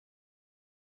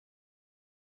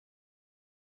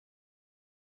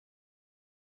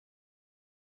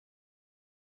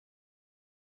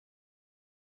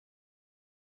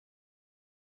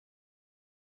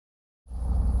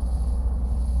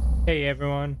Hey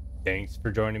everyone, thanks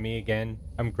for joining me again.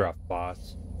 I'm Gruff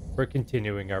Boss. We're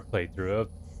continuing our playthrough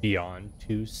of Beyond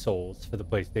Two Souls for the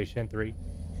PlayStation 3.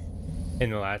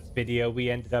 In the last video, we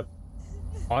ended up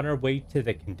on our way to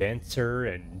the condenser,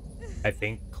 and I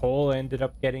think Cole ended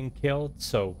up getting killed,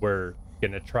 so we're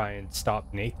gonna try and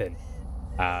stop Nathan.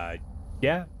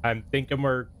 Yeah, I'm thinking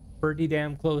we're pretty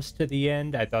damn close to the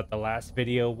end. I thought the last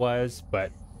video was,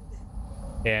 but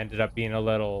it ended up being a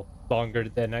little longer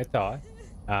than I thought.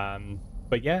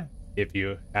 But yeah, if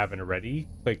you haven't already,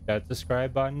 click that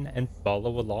subscribe button and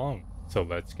follow along. So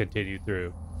let's continue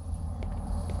through.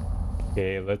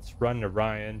 Okay, let's run to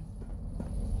Ryan.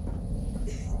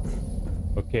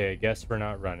 Okay, I guess we're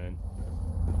not running.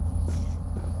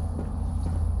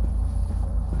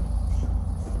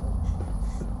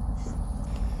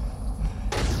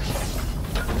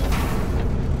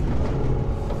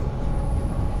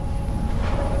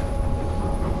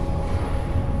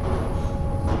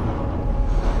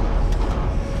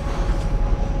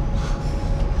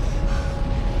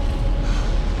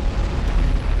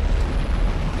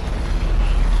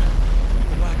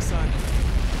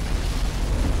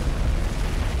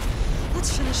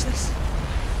 Let's finish this.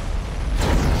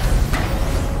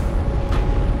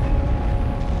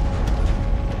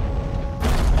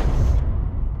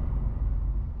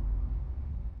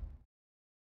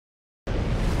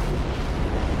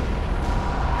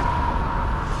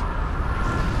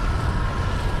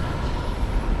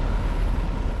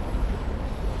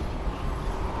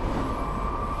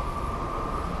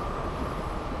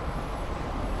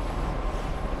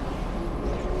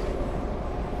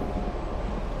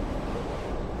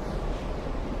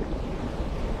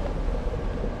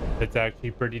 It's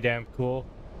actually pretty damn cool.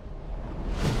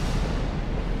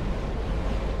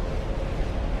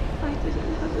 I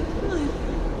didn't have the time.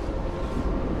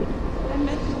 I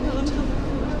meant to tell him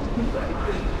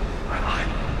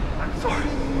I'm sorry.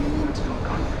 I'm still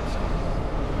confident.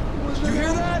 Did you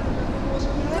hear that?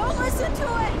 Don't listen to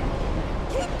it!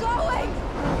 Keep going!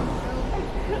 I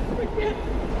can't forget.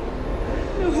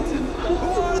 No, it's impossible. Who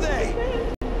are they?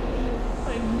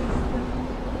 I miss them.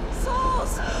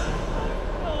 Souls!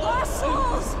 Lost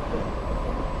souls!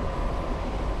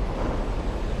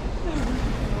 There were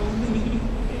so many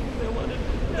things I wanted to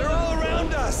tell. They're all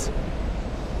around us.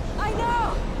 I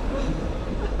know!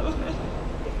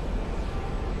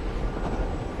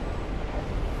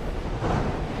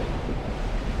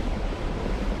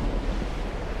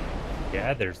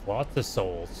 Yeah, there's lots of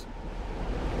souls.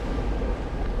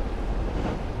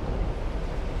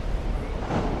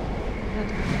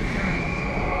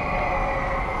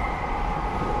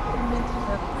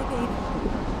 My baby.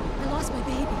 I lost my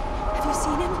baby. Have you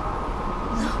seen him?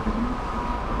 No.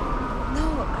 No,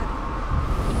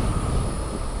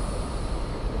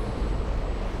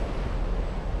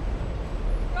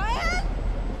 Ryan?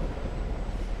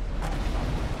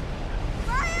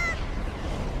 Ryan?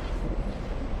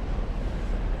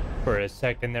 For a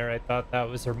second there, I thought that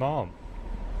was her mom.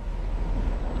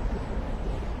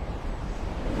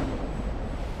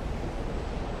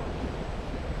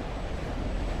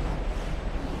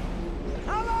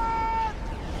 Alan!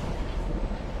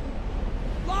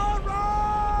 Laura!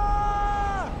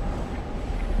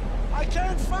 I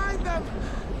can't find them.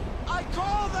 I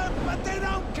call them, but they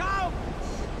don't come.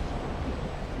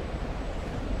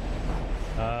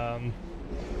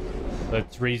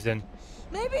 Let's reason.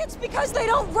 Maybe it's because they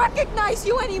don't recognize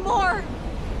you anymore!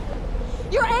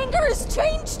 Your anger has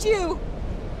changed you!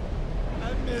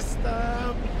 I miss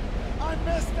them. I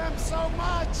miss them so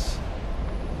much.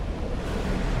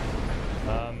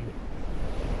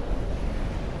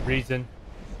 Reason.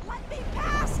 Let me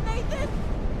pass, Nathan!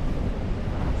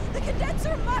 The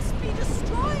condenser must be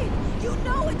destroyed! You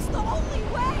know it's the only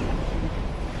way!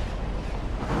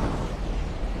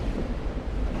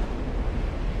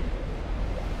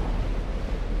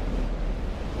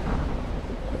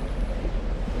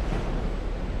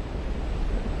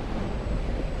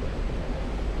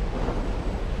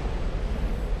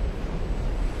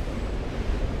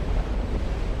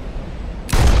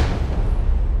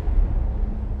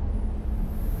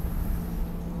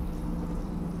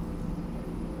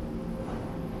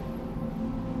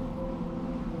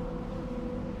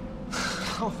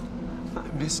 Oh, I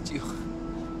missed you.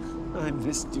 I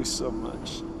missed you so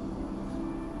much.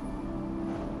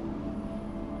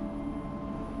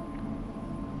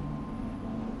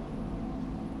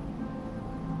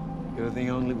 You're the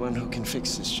only one who can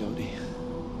fix this, Jodie.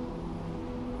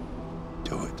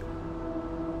 Do it.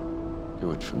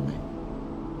 Do it for me.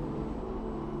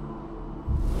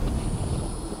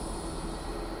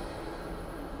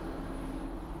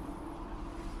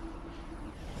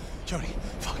 Jodie,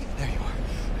 fuck, there you are.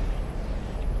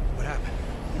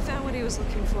 what he was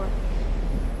looking for.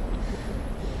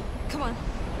 Come on.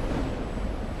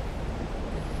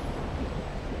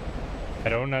 I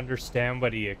don't understand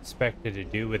what he expected to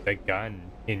do with a gun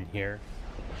in here.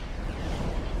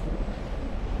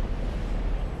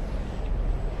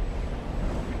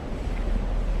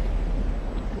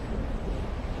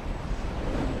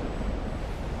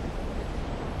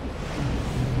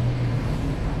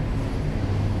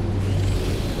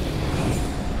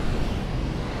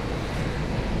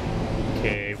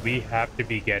 Okay, we have to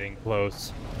be getting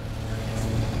close.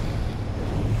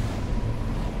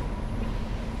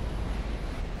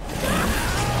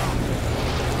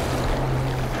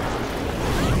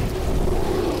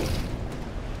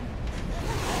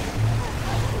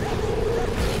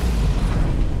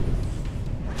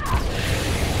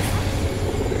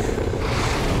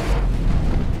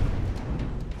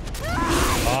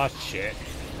 Oh shit.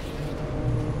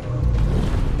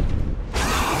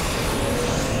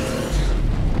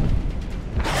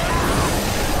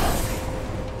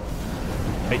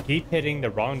 I keep hitting the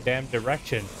wrong damn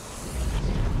direction.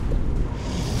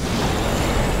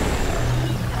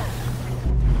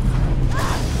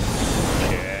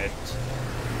 Shit.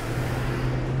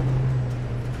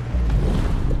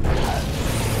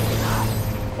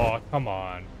 Oh, come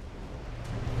on.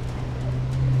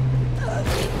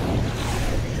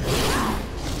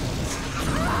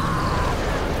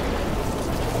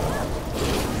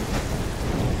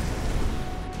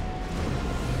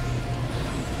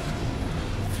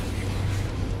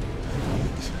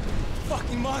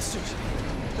 Fucking monsters! I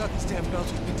thought these damn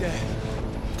belts would be dead.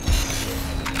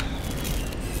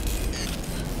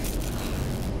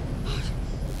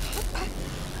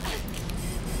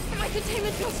 My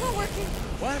containment field's not working.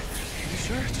 What? You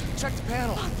sure? Check the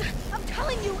panel. I'm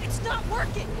telling you, it's not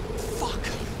working. Fuck.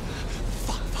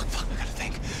 Fuck. I gotta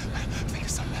think. Think of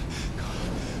something.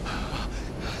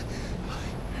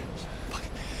 Fuck.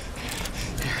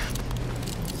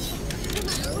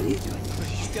 What are you doing?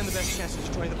 You stand the best chance of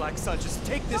destroying the Black Sun. Just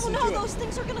take this and do it. Those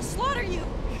things are gonna slaughter you.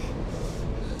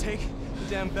 Take the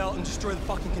damn belt and destroy the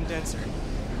fucking condenser.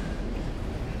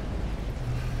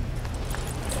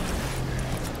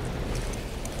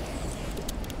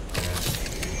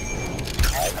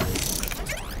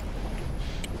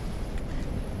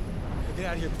 Get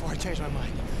out of here before I change my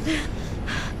mind.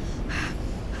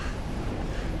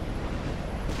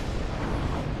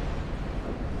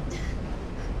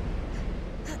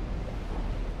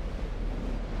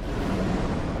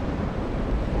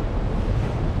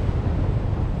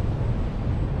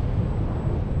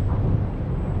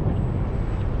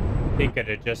 He could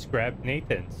have just grabbed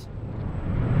Nathan's.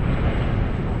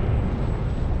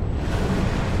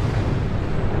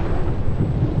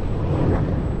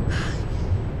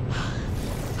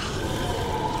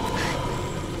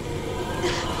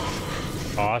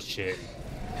 Aw, shit.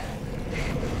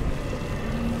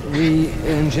 We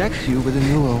inject you with a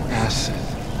neuro acid,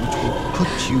 which will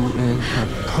put you in a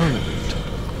permanent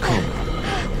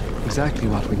coma. Exactly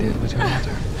what we did with your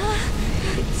mother.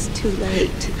 It's too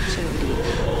late, Jodie.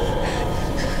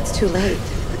 It's too late.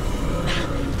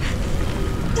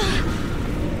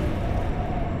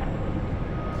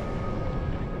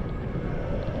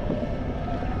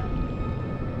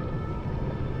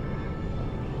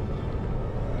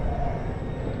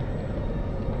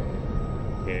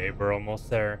 Okay, we're almost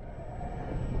there.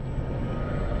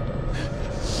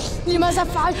 لماذا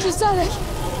فعلت ذلك؟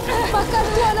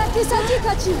 فكرت أنك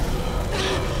صديقتي.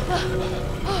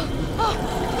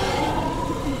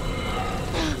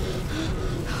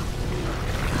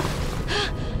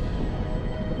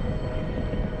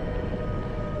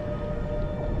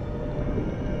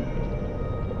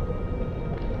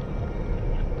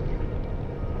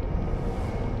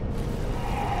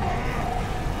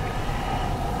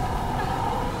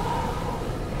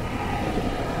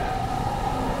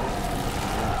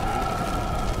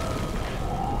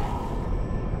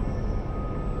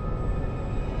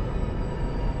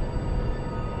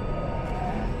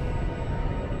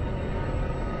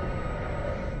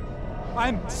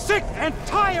 I'm sick and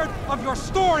tired of your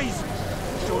stories!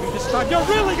 Jodie, this time you're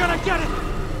really gonna get it!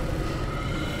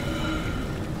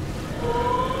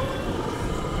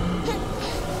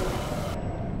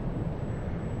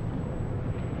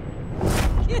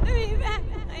 Give me back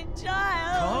my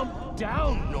child. Calm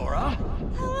down, Nora!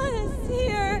 I want to see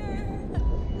her.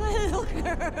 My little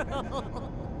girl.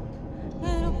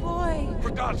 My little boy. For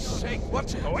God's sake,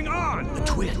 what's going on? The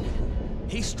twin.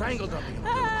 He strangled her with the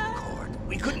umbilical cord.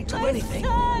 We couldn't do anything.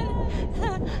 Son.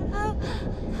 I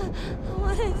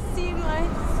want to see my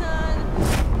son.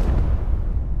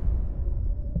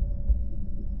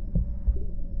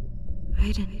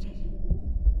 Aiden.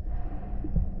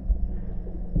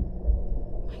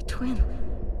 twin.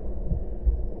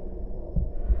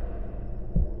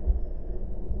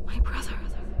 My brother.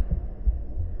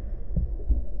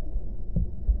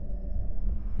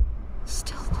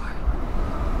 Still born.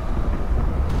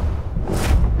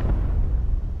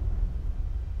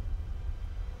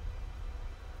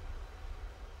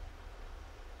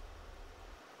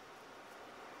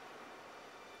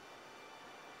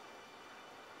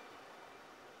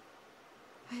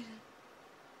 Aiden.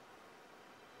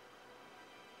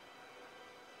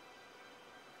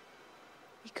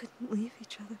 We couldn't leave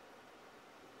each other.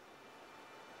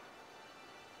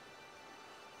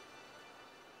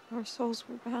 Our souls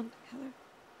were bound together.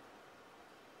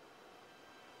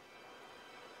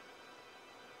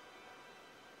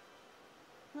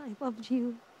 I loved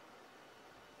you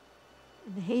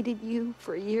and hated you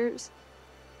for years.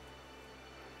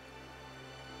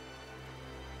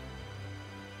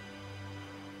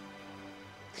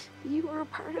 You were a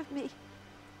part of me.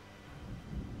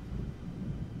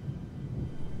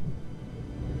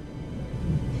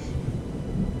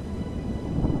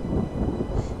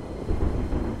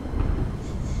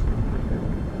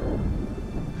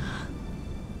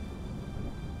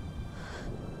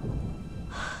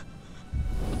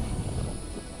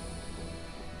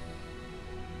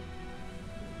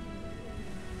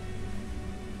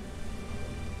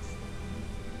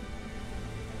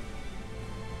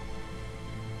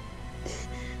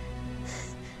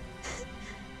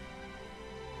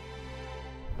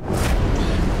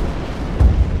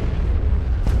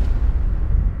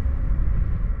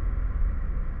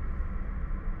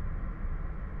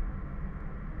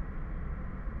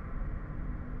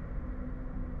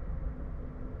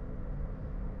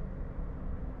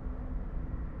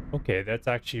 Okay, that's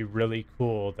actually really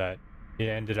cool that it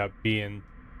ended up being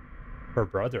her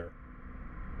brother.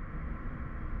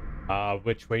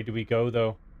 Which way do we go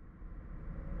though?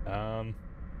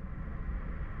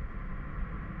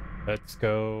 Let's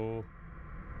go,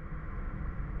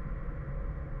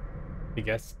 I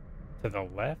guess, to the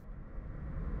left.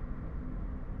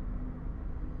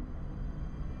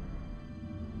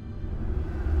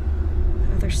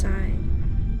 The other side.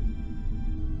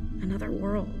 Another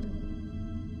world.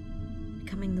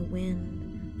 Becoming the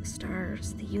wind, the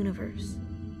stars, the universe.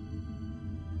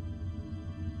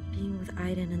 Being with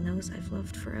Aiden and those I've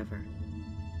loved forever.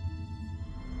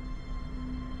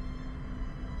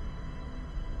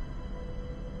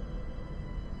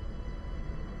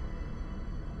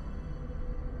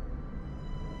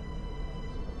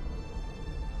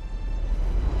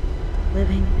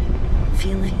 Living,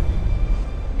 feeling,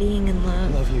 being in I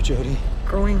love, love you, Jodie.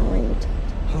 growing old.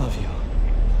 I love you.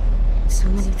 So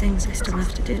many things I still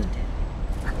have to do.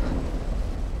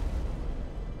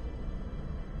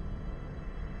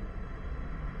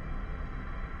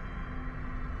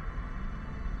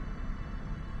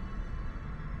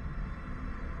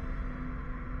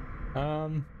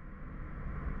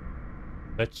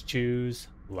 Let's choose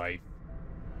life.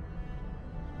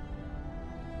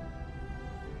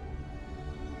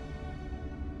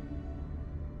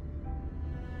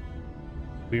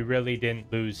 We really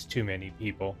didn't lose too many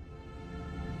people.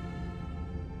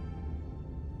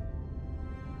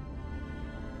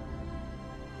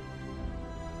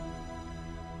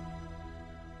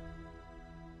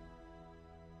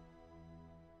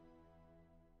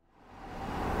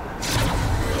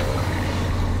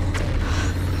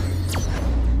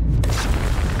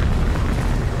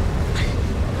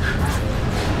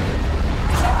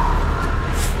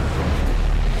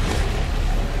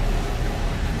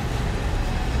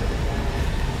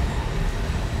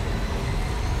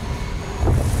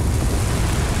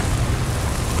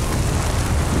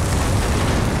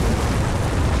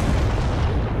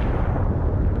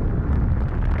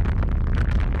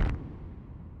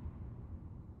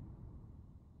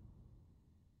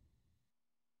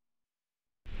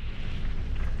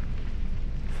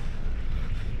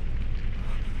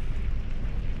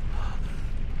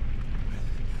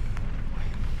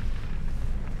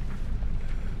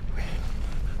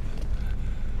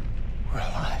 We're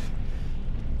alive.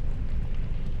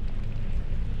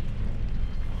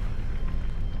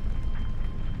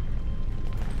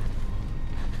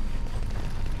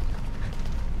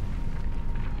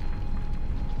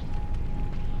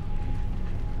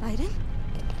 Aiden?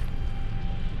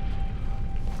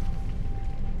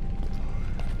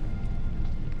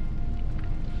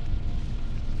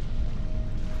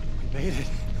 We made it.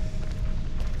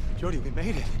 Jodie, we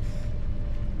made it.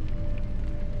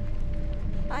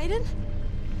 Aiden?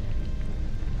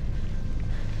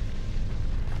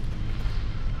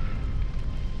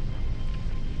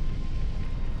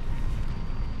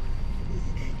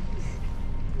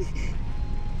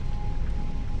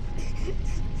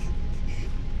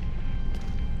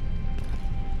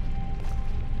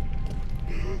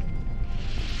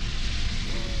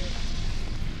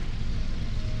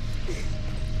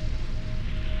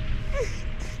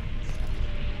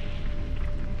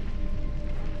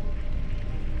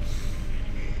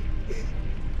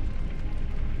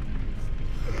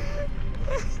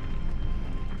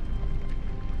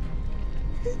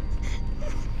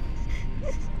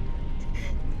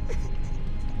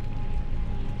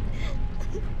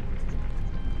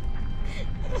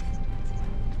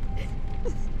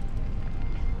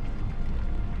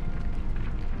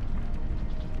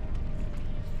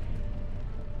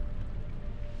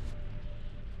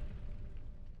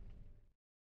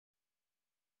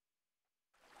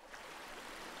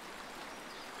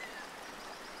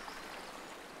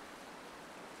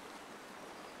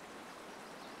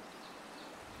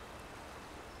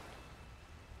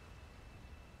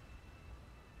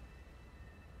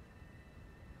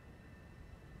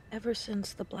 Ever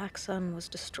since the Black Sun was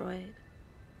destroyed,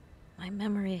 my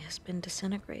memory has been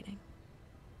disintegrating.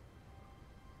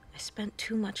 I spent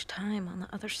too much time on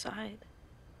the other side.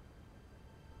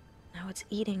 Now it's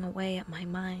eating away at my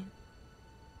mind,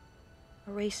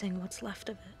 erasing what's left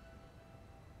of it.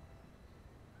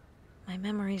 My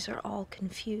memories are all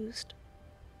confused,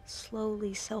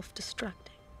 slowly self-destructing,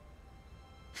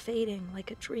 fading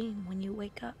like a dream when you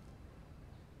wake up.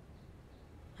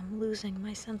 I'm losing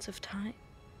my sense of time.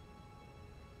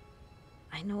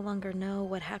 I no longer know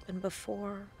what happened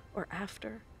before or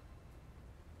after.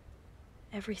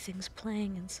 Everything's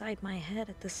playing inside my head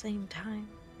at the same time.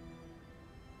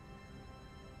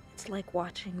 It's like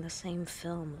watching the same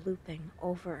film looping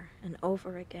over and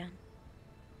over again.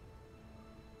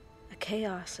 A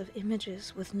chaos of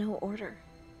images with no order.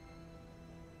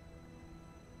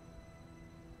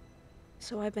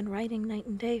 So I've been writing night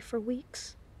and day for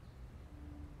weeks,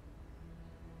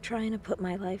 trying to put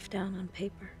my life down on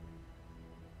paper.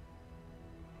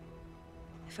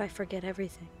 If I forget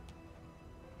everything,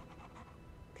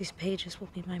 these pages will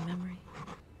be my memory.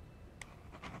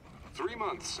 3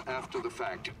 months after the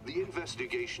fact, the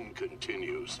investigation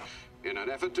continues in an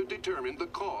effort to determine the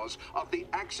cause of the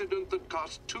accident that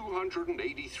cost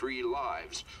 283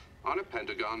 lives on a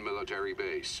Pentagon military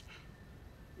base.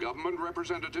 Government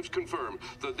representatives confirm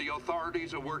that the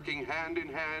authorities are working hand in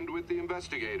hand with the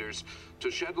investigators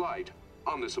to shed light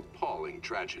on this appalling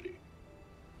tragedy.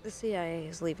 The CIA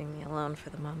is leaving me alone for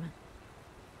the moment.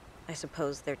 I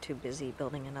suppose they're too busy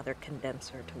building another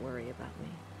condenser to worry about me.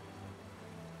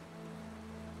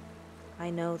 I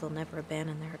know they'll never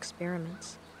abandon their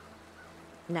experiments,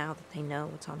 now that they know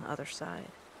what's on the other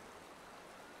side.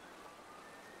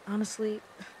 Honestly,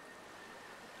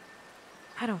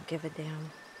 I don't give a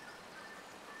damn.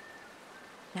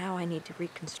 Now I need to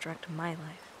reconstruct my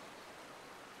life.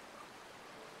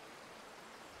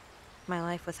 My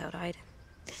life without Aiden.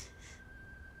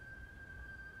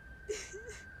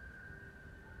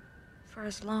 For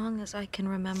as long as I can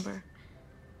remember,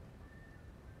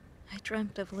 I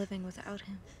dreamt of living without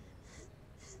him.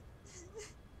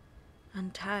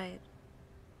 Untied,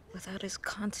 without his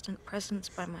constant presence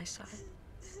by my side.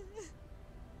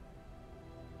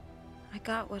 I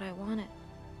got what I wanted.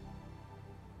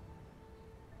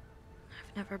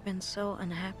 I've never been so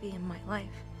unhappy in my life.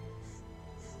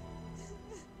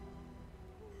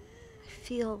 I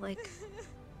feel like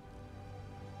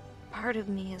part of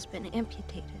me has been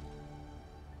amputated.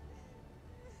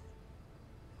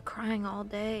 I'm crying all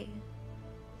day.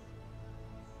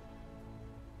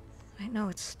 I know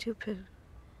it's stupid.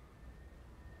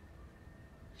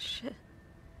 Shit.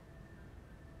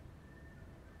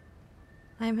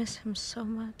 I miss him so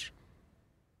much.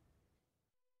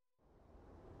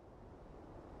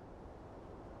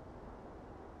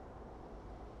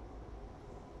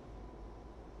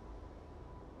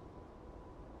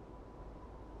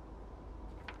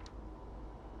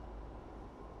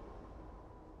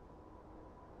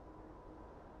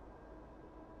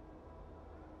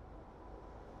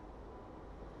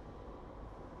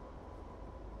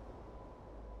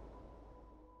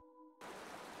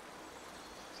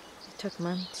 It took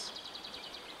months.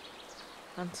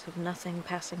 Months of nothing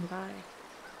passing by.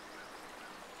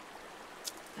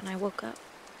 And I woke up.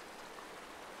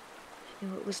 I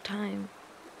knew it was time.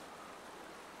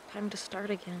 Time to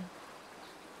start again.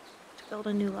 To build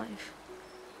a new life.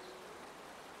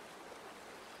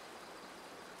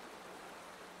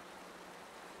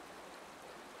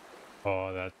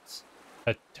 Oh, that's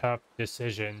a tough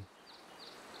decision.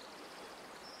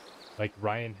 Like,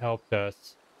 Ryan helped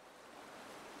us.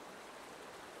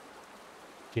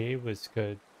 Jay was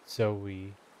good,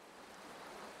 Zoe.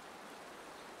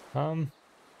 But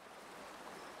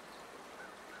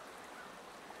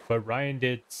Ryan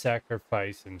did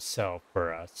sacrifice himself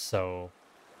for us, so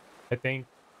I think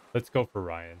let's go for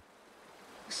Ryan.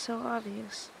 It was so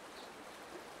obvious.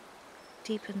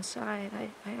 Deep inside,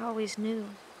 I always knew.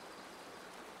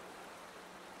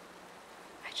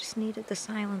 I just needed the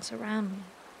silence around me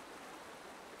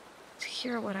to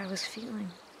hear what I was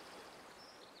feeling.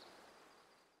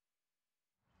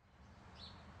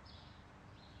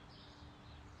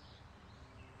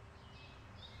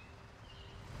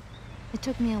 It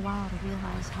took me a while to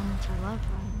realize how much I loved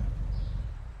Ryan.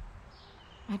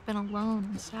 I'd been alone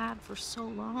and sad for so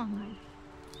long.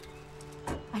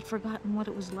 I'd forgotten what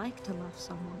it was like to love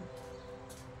someone.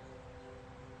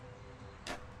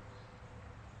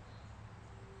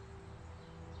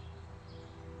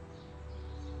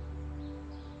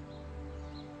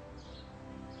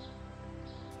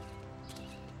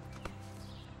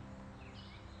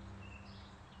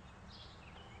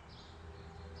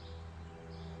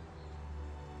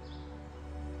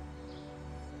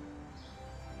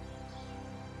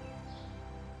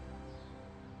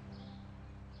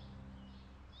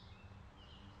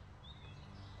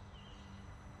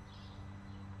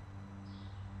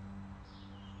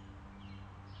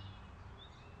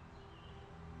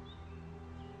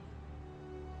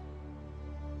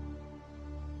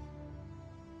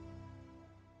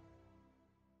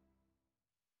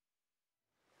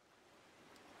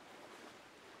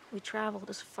 We traveled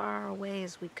as far away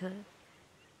as we could.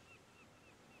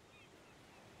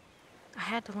 I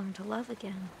had to learn to love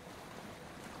again.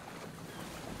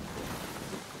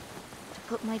 To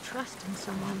put my trust in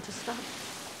someone, to stop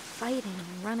fighting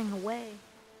and running away.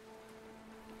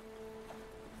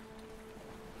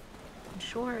 In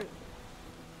short,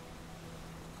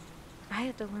 I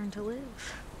had to learn to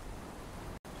live.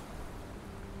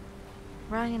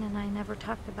 Ryan and I never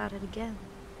talked about it again.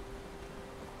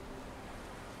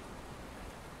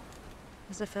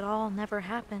 As if it all never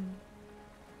happened.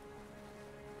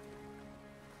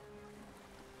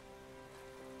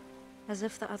 As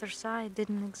if the other side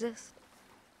didn't exist.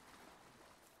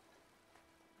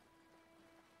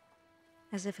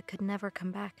 As if it could never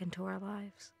come back into our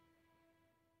lives.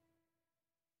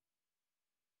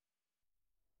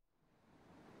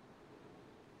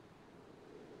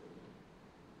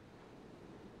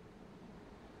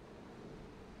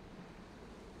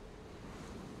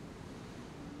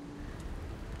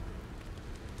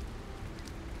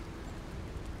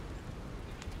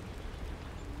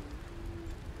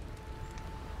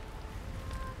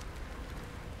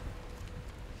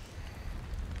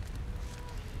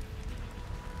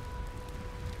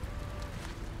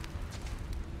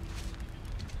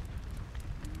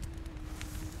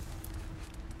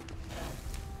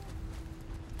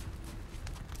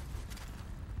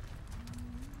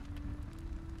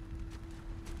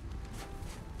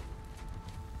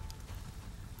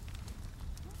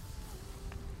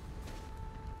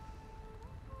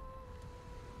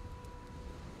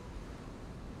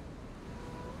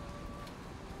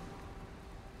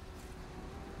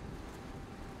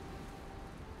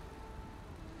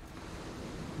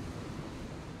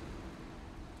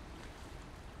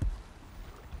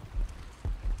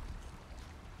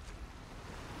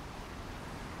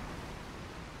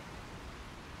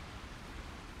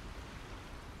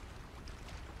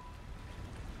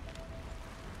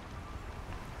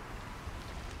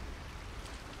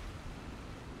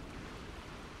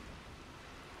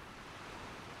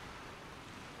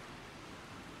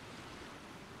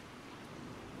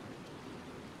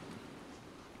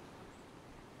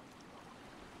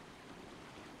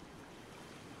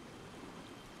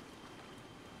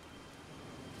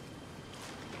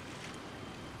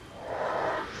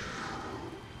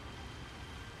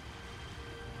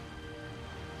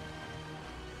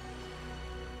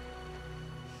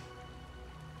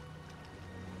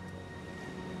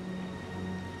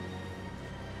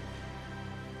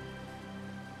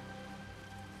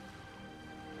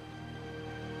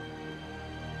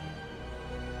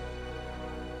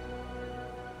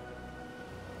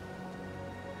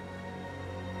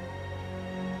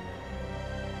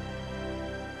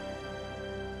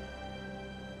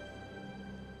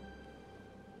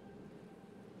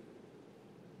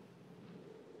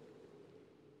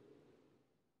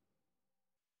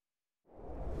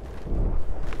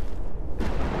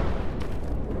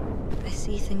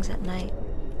 See things at night.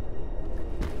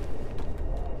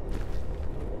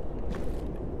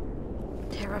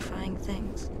 Terrifying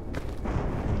things.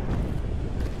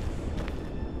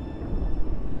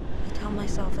 I tell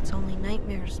myself it's only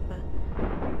nightmares, but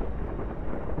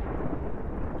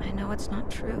I know it's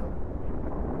not true.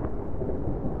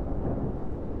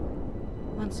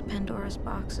 Once Pandora's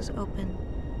box is open,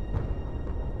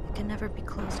 it can never be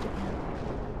closed again.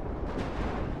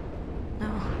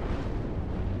 No.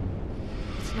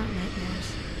 It's not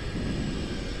nightmares.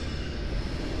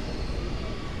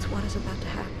 It's what is about to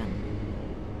happen.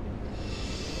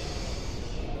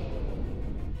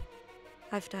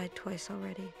 I've died twice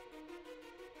already.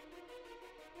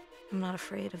 I'm not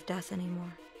afraid of death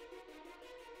anymore.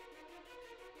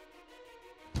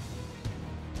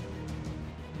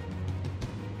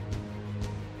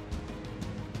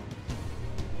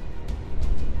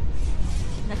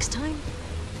 Next time,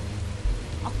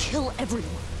 I'll kill everyone.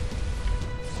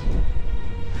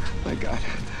 My God,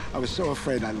 I was so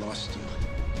afraid I lost you.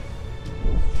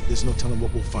 There's no telling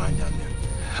what we'll find down there.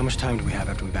 How much time do we have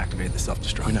after we've activated the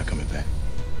self-destruct? We're not coming back.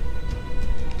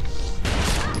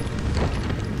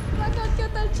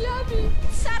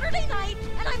 Saturday night,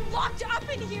 and I'm locked up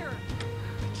in here.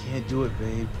 I can't do it,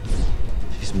 babe.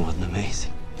 She's more than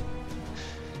amazing.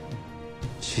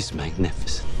 She's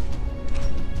magnificent.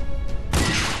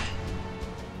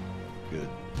 Good.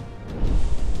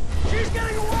 She's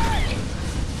getting away!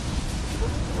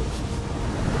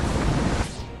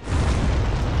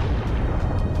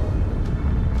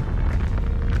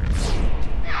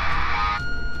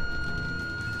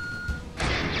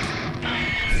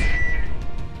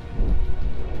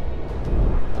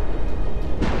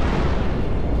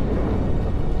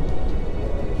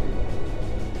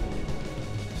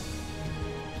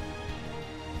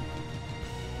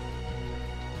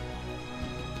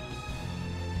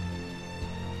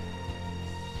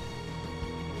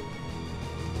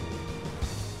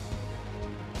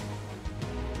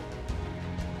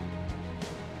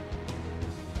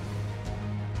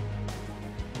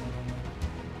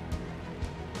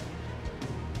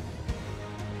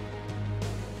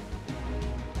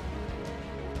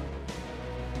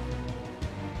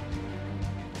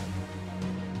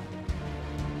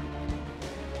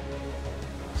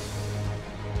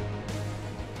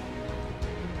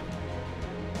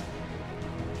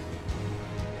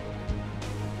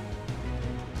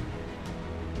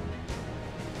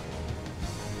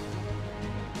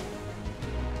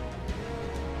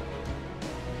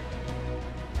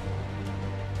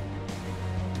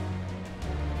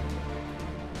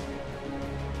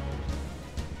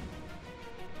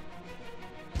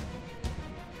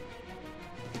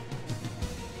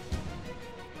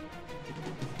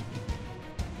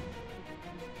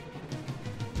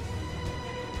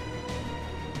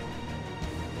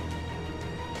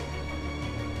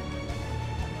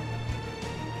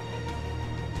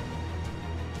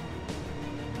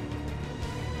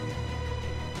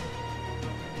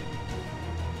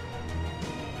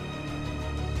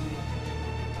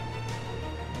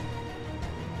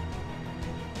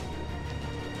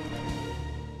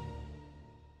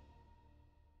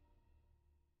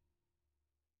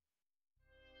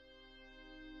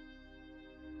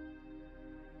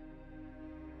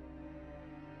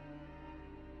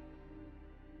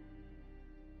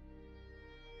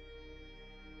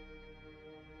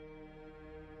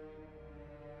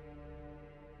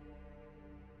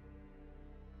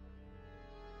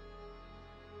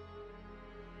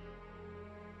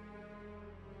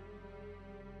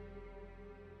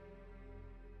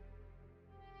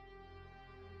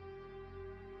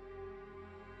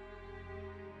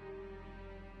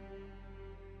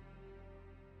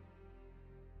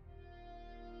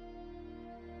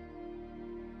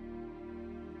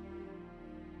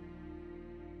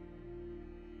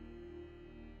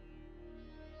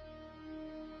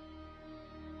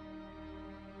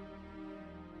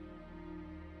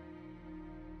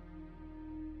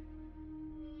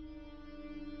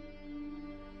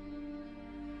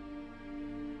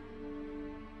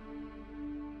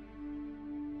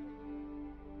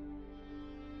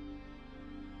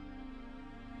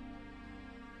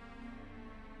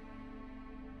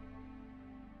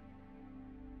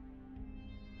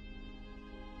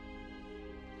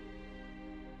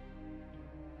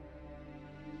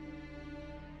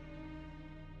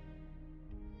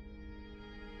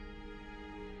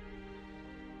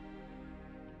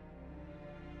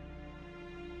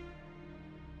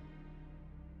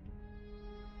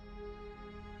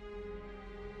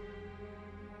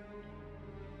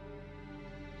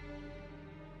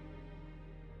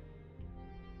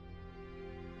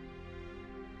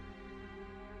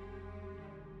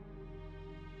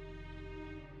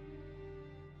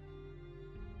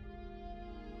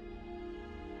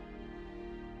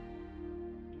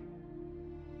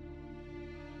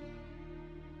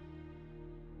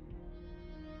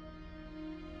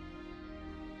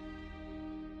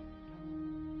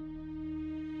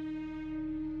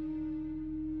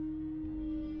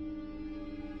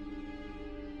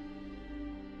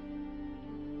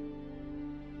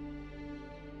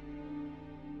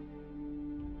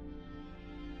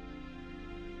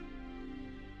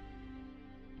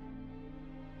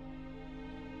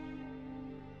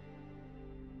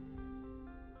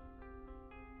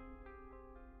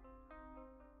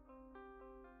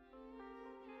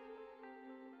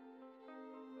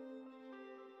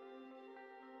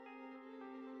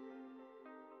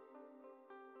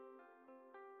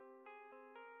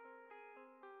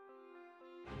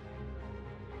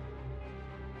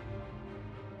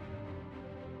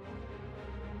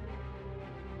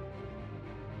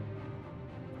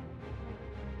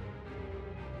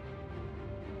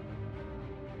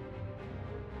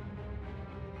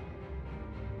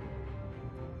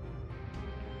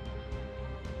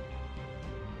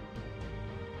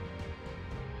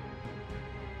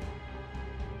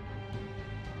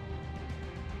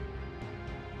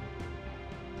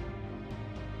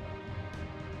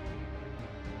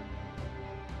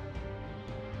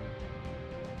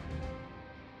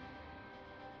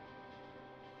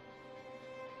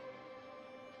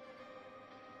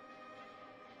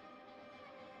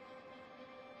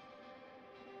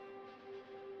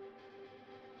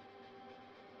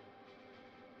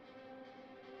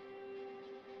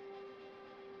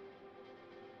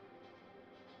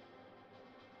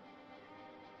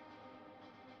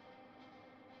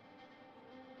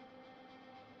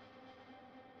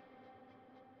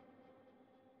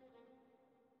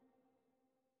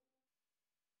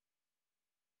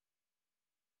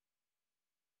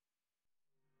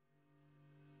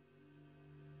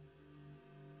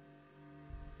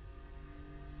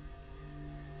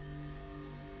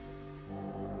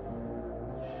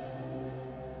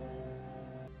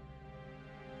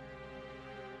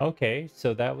 Okay,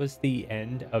 so that was the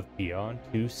end of Beyond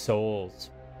Two Souls.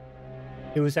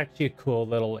 It was actually a cool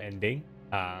little ending.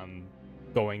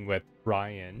 Going with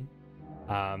Ryan.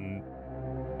 Um,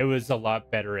 it was a lot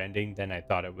better ending than I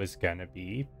thought it was gonna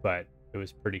be, but it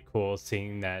was pretty cool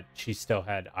seeing that she still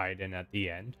had Aiden at the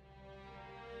end.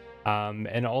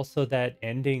 And also that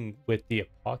ending with the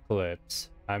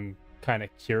apocalypse. I'm kind of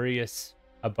curious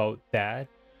about that.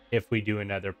 If we do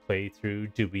another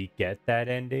playthrough, do we get that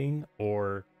ending,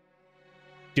 or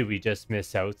do we just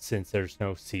miss out since there's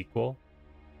no sequel?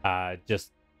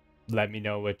 Just let me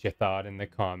know what you thought in the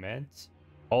comments.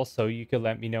 Also, you could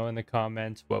let me know in the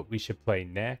comments what we should play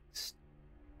next.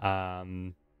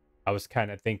 I was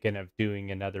kind of thinking of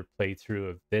doing another playthrough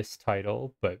of this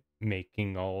title, but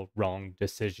making all wrong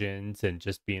decisions and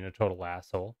just being a total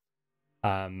asshole.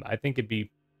 I think it'd be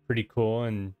pretty cool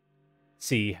and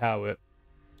see how it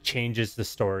changes the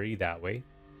story that way.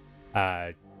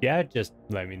 Yeah, just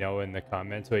let me know in the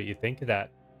comments what you think of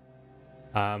that.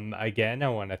 Again, I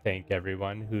want to thank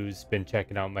everyone who's been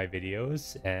checking out my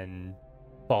videos and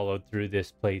followed through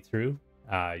this playthrough.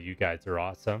 You guys are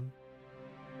awesome.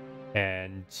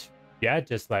 And yeah,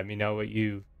 just let me know what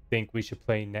you think we should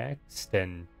play next,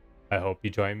 and I hope you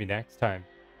join me next time.